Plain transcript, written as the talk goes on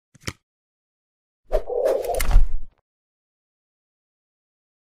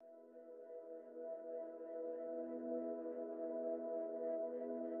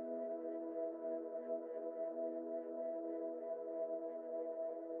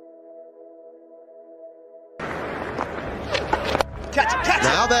Catch.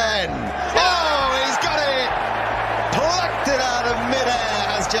 Now then. Oh, he's got it. Plucked it out of midair,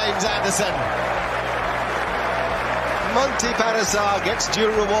 has James Anderson. Monty Panesar gets due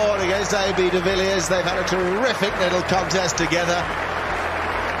reward against AB de Villiers. They've had a terrific little contest together.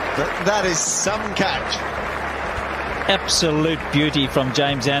 But that is some catch. Absolute beauty from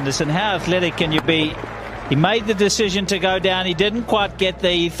James Anderson. How athletic can you be? He made the decision to go down. He didn't quite get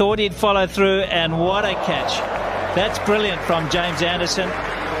there. He thought he'd follow through, and what a catch. That's brilliant from James Anderson.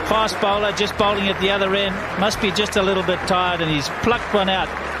 Fast bowler, just bowling at the other end. Must be just a little bit tired, and he's plucked one out.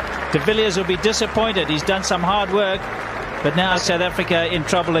 De Villiers will be disappointed. He's done some hard work, but now South Africa in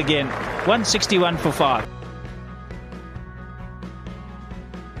trouble again. 161 for 5.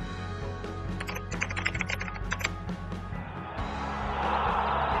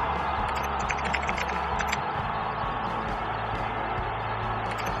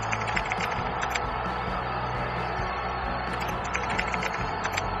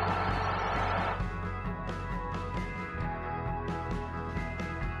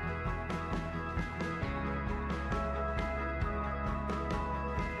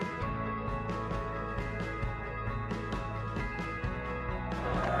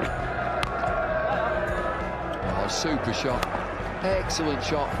 Super shot, excellent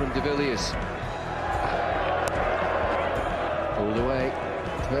shot from de Villiers. Pulled away,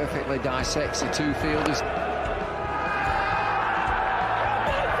 perfectly dissects the two fielders. 3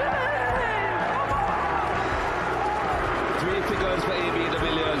 figures for AB de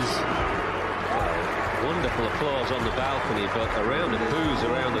Villiers. Wonderful applause on the balcony, but a round of boos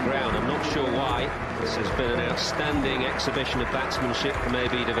around the ground. I'm not sure why. This has been an outstanding exhibition of batsmanship from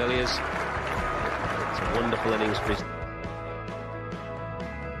AB de Villiers. Wonderful innings for his